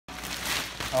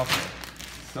Okay,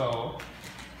 so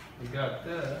we got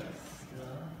this.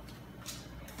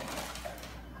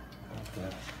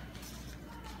 Okay.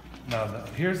 Now,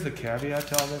 here's the caveat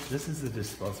to all this. This is the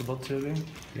disposable tubing.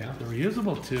 Yeah. The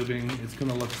reusable tubing is going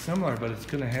to look similar, but it's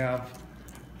going to have,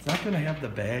 it's not going to have the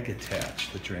bag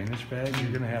attached, the drainage bag.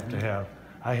 You're going to have,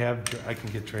 I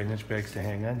can get drainage bags to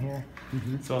hang on here.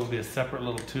 So it'll be a separate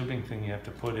little tubing thing you have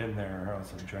to put in there or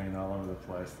else it'll drain all over the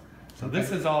place. So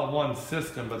this is all one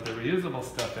system, but the reusable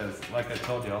stuff has, like I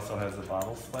told you, also has the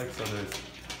bottle spike. So there's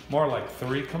more like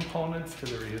 3 components to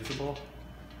the reusable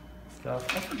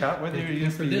stuff. I forgot whether you're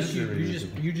used for to this. use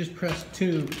You just press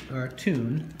tune.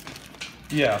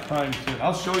 Yeah, prime tune.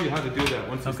 I'll show you how to do that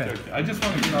once you Okay. start. I just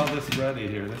want to get all this ready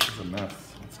here. This is a mess.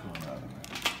 What's going on?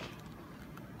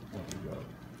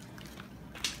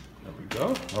 There we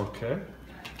go. Okay.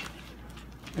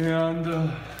 And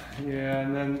yeah,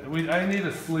 and then I need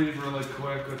a sleeve really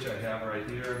quick, which I have right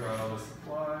here. Got all the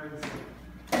supplies.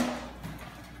 Kind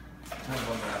of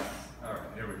a mess. All right,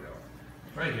 here we go.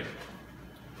 Right here.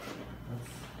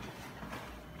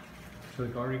 So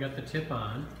we've already got the tip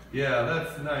on. Yeah,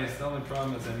 that's nice. The only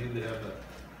problem is I need to have a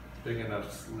big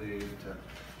enough sleeve to.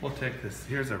 We'll take this.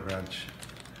 Here's a wrench.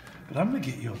 But I'm going to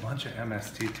get you a bunch of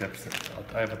MST tips.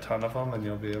 I have a ton of them, and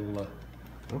you'll be able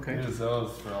to use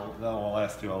those for. That will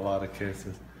last you a lot of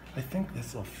cases. I think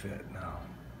this will fit now.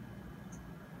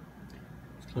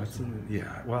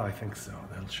 Yeah, well, I think so.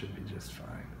 That should be just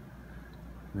fine.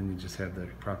 And then you just have the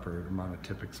proper amount of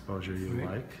tip exposure you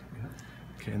like. Yeah.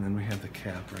 Okay, and then we have the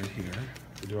cap right here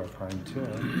to do our prime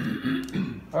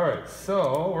tune. All right,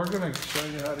 so we're going to show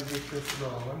you how to get this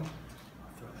rolling.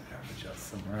 I'll throw the garbage out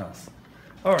somewhere else.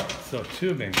 All right, so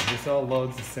tubing. This all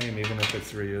loads the same even if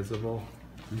it's reusable.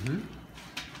 Okay.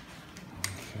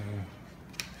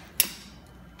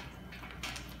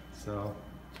 So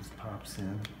just pops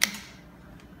in,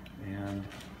 and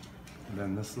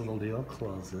then this little deal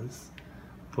closes.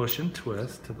 Push and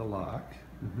twist to the lock.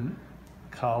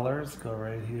 Collars go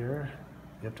right here.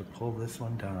 You have to pull this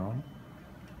one down.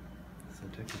 So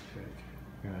take a pic.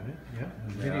 Got it. Yeah.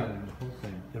 Video the whole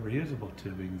thing. The reusable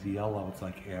tubing's yellow. It's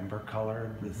like amber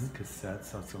colored. This cassette,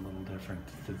 so it's a little different.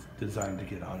 It's designed to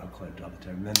get auto clipped all the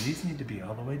time. And then these need to be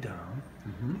all the way down.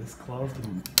 This closed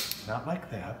and not like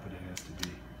that, but it has to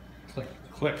be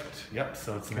clicked. Yep.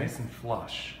 So it's nice and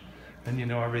flush. Then you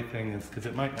know everything is, because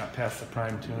it might not pass the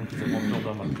prime tune because it won't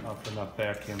build up enough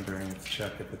vacuum during its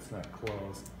check if it's not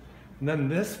closed. And then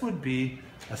this would be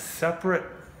a separate,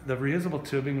 the reusable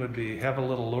tubing would have a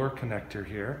little lure connector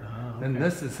here. And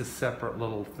this is a separate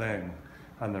little thing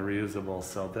on the reusable.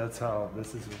 So that's how,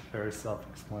 this is very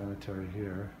self-explanatory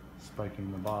here.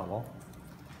 Spiking the bottle,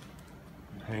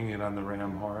 hanging it on the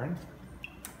ram horn.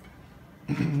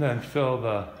 And then fill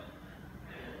the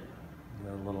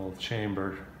little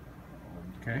chamber.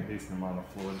 A decent amount of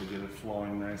fluid to get it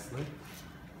flowing nicely.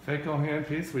 Phaco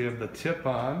handpiece, we have the tip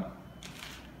on.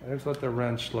 There's what the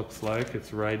wrench looks like.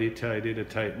 It's righty-tighty to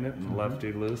tighten it and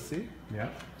lefty-loosey. Yeah.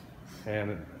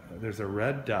 And there's a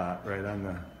red dot right on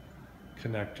the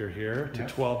connector here to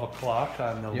 12 o'clock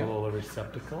on the little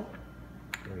receptacle.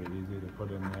 Very easy to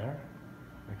put in there.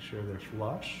 Make sure they're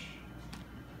flush.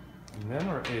 And then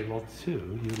we're able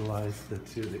to utilize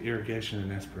the irrigation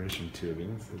and aspiration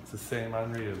tubings. It's the same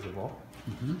on reusable.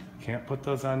 Can't put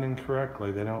those on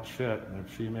incorrectly. They don't fit. They're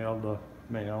female to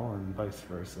male and vice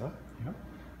versa.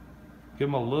 Give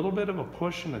them a little bit of a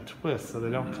push and a twist so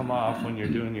they don't come off when you're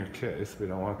doing your case. We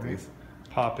don't want these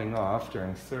popping off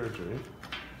during surgery.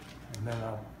 And then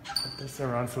I'll put this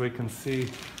around so we can see.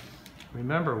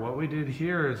 Remember, what we did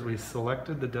here is we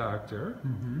selected the doctor.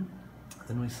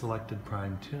 Then we selected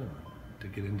prime tune to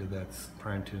get into that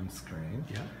prime tune screen.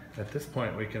 At this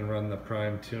point we can run the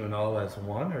prime tune all as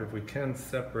one, or if we can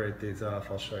separate these off,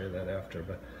 I'll show you that after.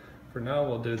 But for now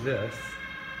we'll do this.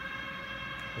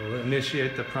 We'll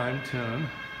initiate the prime tune.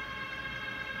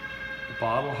 The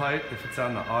bottle height, if it's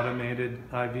on the automated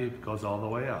IV, it goes all the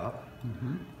way up.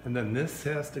 And then this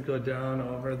has to go down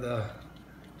over to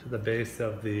the base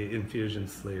of the infusion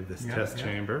sleeve, this test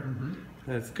chamber.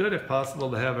 And it's good, if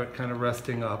possible, to have it kind of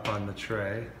resting up on the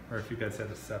tray, or if you guys had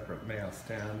a separate male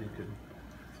stand, you could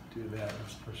do that.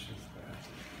 Let's push this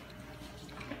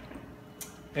back.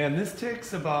 And this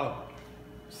takes about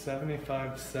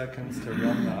 75 seconds to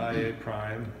run the IA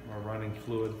prime. We're running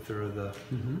fluid through the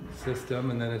system,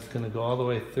 and then it's going to go all the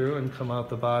way through and come out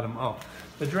the bottom. Oh,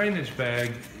 the drainage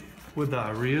bag with the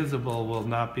reusable will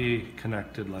not be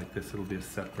connected like this. It'll be a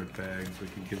separate bag. We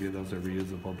can give you those are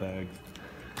reusable bags.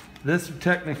 This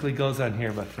technically goes on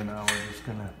here, but for now we're just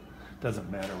gonna,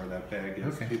 doesn't matter where that bag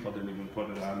is. People didn't even put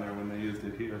it on there when they used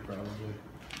it here, probably.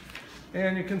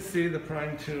 And you can see the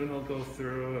prime tune will go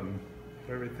through, and if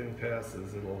everything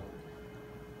passes, it'll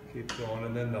keep going.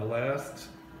 And then the last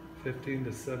 15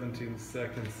 to 17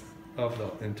 seconds of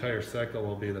the entire cycle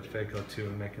will be the phaco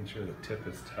tune, making sure the tip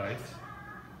is tight.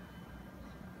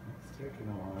 It's taking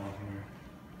a while here.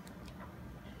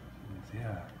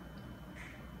 Yeah.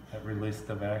 That released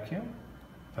the vacuum,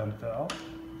 vent valve.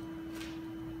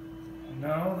 And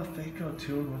now the phaco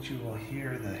tune, which you will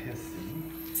hear the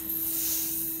hissing.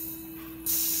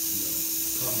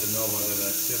 Come to know whether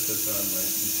that tip is on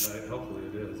nice and tight. Hopefully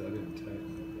it is. I didn't tighten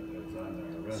it, but it was on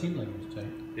there already. Seemed like it was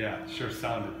tight. Yeah, it sure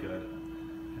sounded good.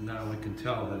 And now we can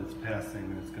tell that it's passing,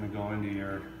 and it's going to go into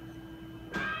your.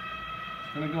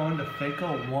 It's going to go into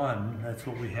phaco 1. That's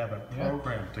what we have it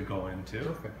programmed to go into.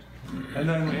 Perfect. And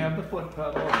then we have the foot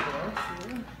pedal, of course.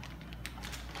 Here.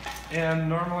 And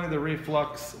normally the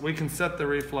reflux, we can set the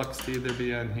reflux to either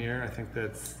be on here. I think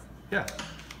that's, yeah.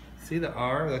 See the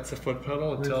R? That's the foot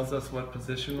pedal. It tells us what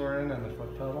position we're in on the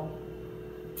foot pedal.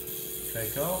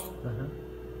 Phaco.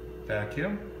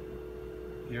 Vacuum.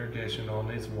 Irrigation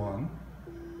only is 1.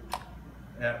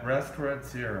 At rest we're at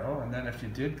 0. And then if you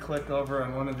did click over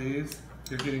on one of these,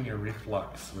 you're getting your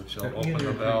reflux, which will open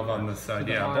the valve on the side.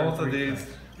 So Yeah, both of these.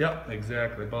 Yep,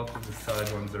 exactly. Both of the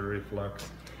side ones are reflux.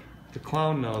 The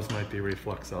clown nose might be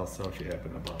reflux also. If you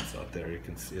happen to bounce out there, you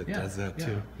can see it does that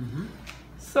too.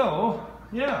 So,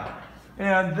 yeah.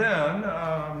 And then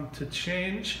to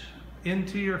change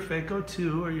into your phaco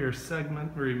 2 or your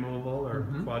segment removal or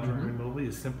quadrant removal,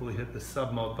 you simply hit the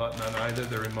sub mode button on either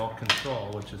the remote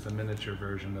control, which is a miniature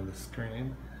version of the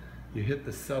screen. You hit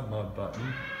the sub mode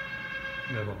button,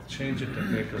 and it'll change it to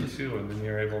phaco 2, and then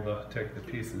you're able to take the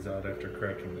pieces out after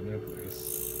cracking the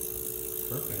nucleus.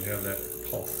 Perfect. You have that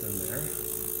pulse in there.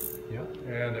 Yep.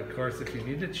 And of course, if you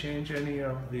need to change any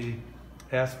of the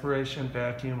aspiration,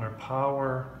 vacuum, or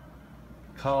power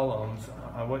columns,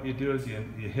 what you do is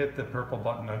you hit the purple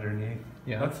button underneath.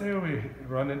 Yeah. Let's say we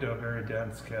run into a very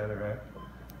dense cataract.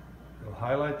 It'll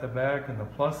highlight the back, and the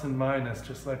plus and minus,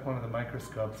 just like one of the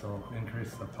microscopes, will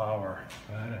increase the power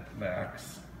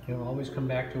max. It'll always come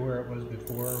back to where it was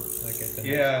before, like at the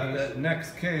Yeah, next case. the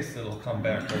next case it'll come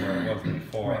back to where it was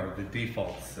before, the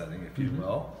default setting, if you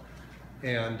will.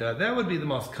 And that would be the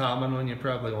most common one. You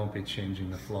probably won't be changing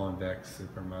the flow and back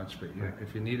super much, but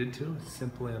if you needed to, it's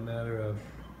simply a matter of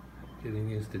getting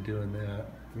used to doing that.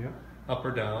 Yep. Up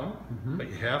or down, but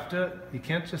you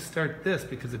can't just start this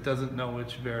because it doesn't know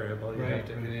which variable. You have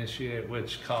to initiate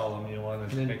which column you want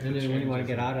to make the changes. And then when you want to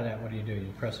get out of that, what do?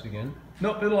 You press it again?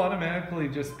 Nope, it'll automatically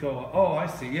just go, oh, I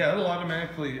see. Yeah, it'll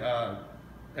automatically,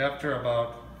 after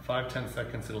about 5-10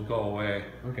 seconds, it'll go away.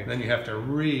 Okay. Then you have to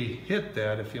re-hit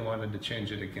that if you wanted to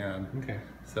change it again. Okay.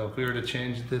 So if we were to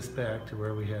change this back to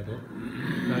where we had it,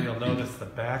 now you'll notice the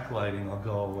backlighting will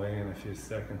go away in a few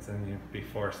seconds, and you'd be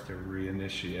forced to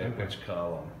reinitiate which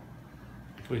column.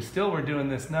 If we still were doing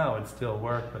this now, it'd still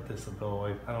work, but this will go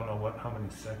away. I don't know how many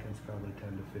seconds, probably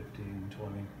 10 to 15,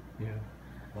 20. Yeah.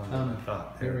 I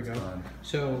thought, there we go. Gone.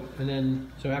 So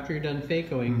after you're done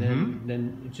phacoing,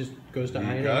 then it just goes to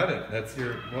INA. You got it. That's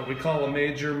what we call a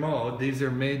major mode. These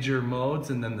are major modes,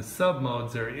 and then the sub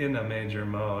modes are in a major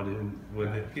mode. And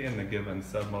in the given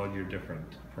sub mode, your different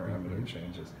parameter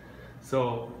changes.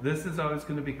 So this is always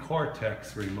going to be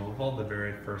cortex removal, the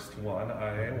very first one,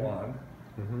 IA1.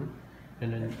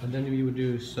 And then you would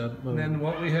do sub mode. And then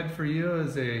what we had for you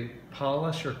is a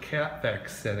polish or catvac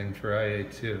setting for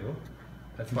IA2.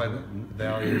 That's why the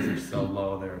values are so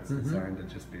low there. It's designed to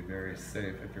just be very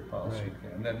safe if you're polishing.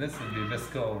 And then this would be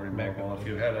visco removal. If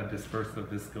you had a dispersive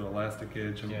viscoelastic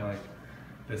agent like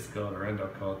visco or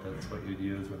endocoat, that's what you'd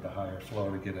use with the higher flow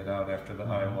to get it out after the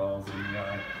eye walls and the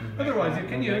eye. Otherwise, you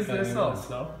can use this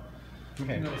also.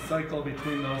 Okay. You know, cycle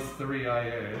between those 3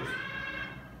 IAs.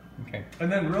 Okay.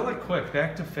 And then really quick,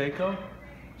 back to phaco,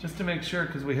 just to make sure,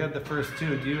 because we had the first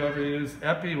 2. Do you ever use,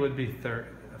 epi would be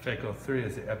phaco 3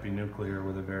 is the epinuclear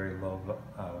with a very low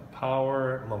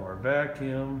power, lower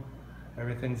vacuum.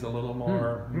 Everything's a little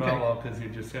more mellow because you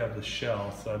just have the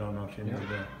shell, so I don't know if you need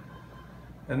that.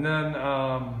 And then,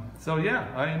 so yeah,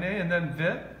 INA, and then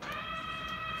VIT.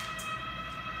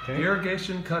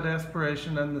 Irrigation, cut,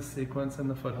 aspiration, and the sequence and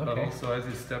the foot pedal. So as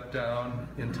you step down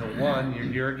into 1,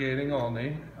 you're irrigating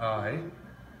only, I.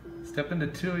 Step into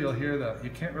 2, you'll hear you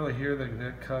can't really hear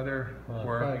the cutter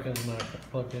work. Probably because it's not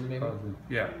plugged in, maybe?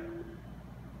 Yeah.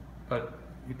 But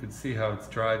you could see how it's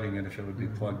driving it if it would be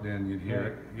plugged in. You'd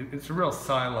hear it. It's real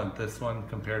silent, this one,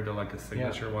 compared to like a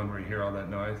signature one where you hear all that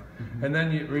noise. And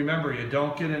then remember, you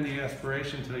don't get any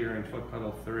aspiration until you're in foot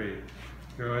pedal 3.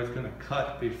 You're always going to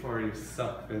cut before you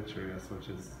suck vitreous, which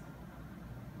is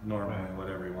normally what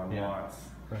everyone wants.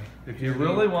 Right. If you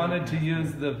really wanted to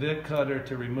use the Vic cutter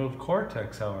to remove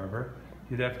cortex, however,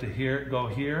 you'd have to go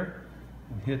here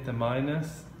and hit the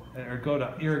minus, or go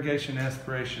to irrigation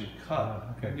aspiration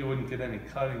cut. Okay. You wouldn't get any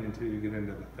cutting until you get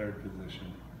into the third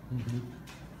position.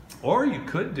 Or you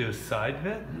could do side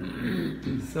vit.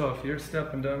 So if you're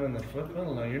stepping down in the foot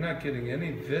pedal, now you're not getting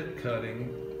any vit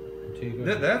cutting.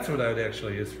 That's what I'd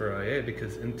actually use for IA,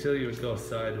 because until you would go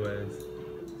sideways,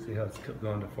 see how it's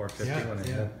going to 450 when I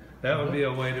hit. That would be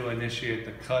a way to initiate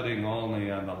the cutting only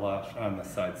on the left, on the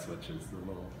side switches, the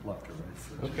little left or right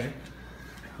switches. Okay.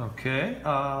 Okay,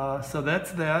 so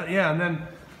that's that. Yeah, and then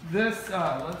this,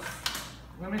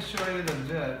 let me show you the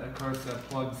vit. Of course, that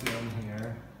plugs in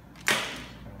here.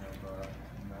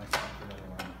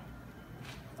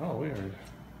 Oh, weird.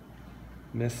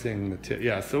 Missing the tip.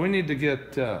 Yeah, so we need to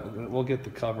get, we'll get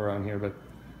the cover on here, but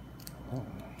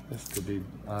this could be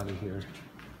out of here.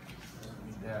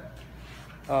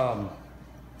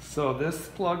 So this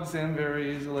plugs in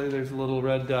very easily. There's little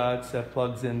red dots that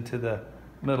plugs into the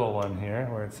middle one here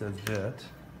where it says vit.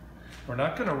 We're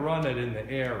not going to run it in the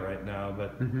air right now,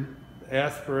 but the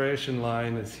aspiration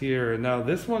line is here. Now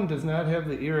this one does not have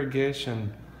the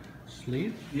irrigation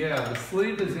sleeve? Yeah, the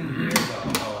sleeve is in here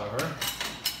though, however.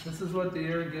 This is what the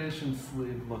irrigation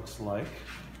sleeve looks like.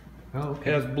 Oh,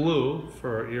 okay. It has blue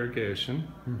for irrigation.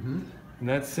 And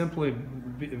that simply,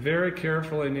 very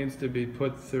carefully needs to be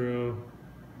put through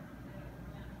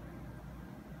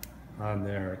on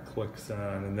there, it clicks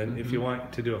on. And then if you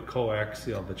want to do a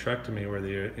coaxial vitrectomy where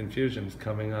the infusion is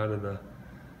coming out of the,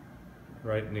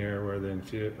 right near where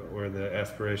the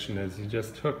aspiration is, you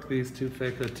just hook these two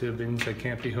phaco tubings. They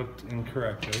can't be hooked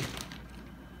incorrectly.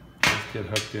 Just get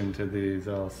hooked into these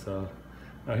also.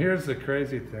 Now here's the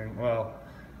crazy thing. Well,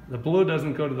 the blue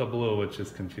doesn't go to the blue, which is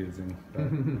confusing.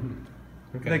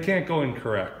 Okay. They can't go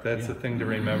incorrect. That's the thing to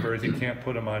remember, is you can't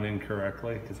put them on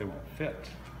incorrectly because they won't fit.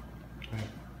 Right.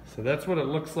 So that's what it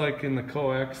looks like in the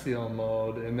coaxial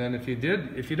mode. And then if you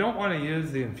don't want to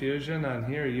use the infusion on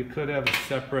here, you could have a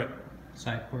separate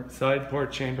side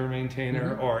port chamber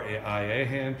maintainer or a IA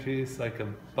handpiece, like a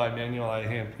bimanual IA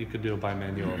hand. You could do a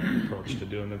bimanual approach to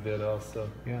doing a vid also.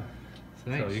 Yeah.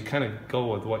 Nice. So you kind of go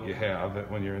with what you have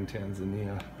when you're in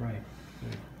Tanzania. Right.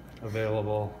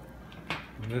 Available.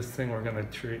 And this thing we're going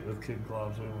to treat with kid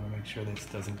gloves. We want to make sure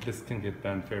this can get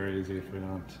bent very easy if we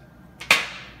don't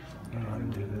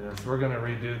undo this. We're going to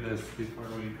redo this before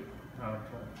we have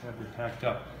it packed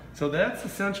up. So that's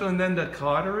essential. And then the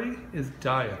cautery is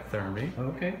diathermy.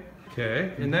 Okay.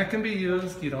 Okay, and that can be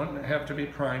used. You don't have to be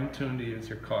prime tuned to use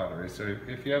your cautery. So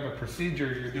if you have a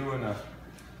procedure you're doing a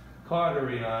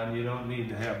cautery on, you don't need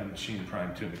to have the machine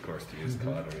prime tuned, of course, to use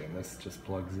cautery. And this just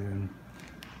plugs in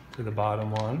to the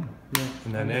bottom one. Yeah.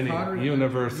 And then any cautery,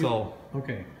 universal.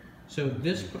 Okay, so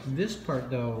this part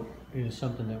though is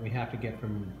something that we have to get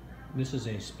from. This is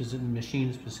a specific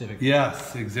machine specific.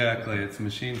 Yes, exactly. It's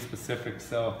machine specific.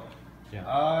 So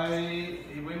yeah,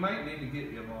 we might need to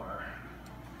get you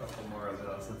a couple more of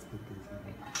those. Let's put these in.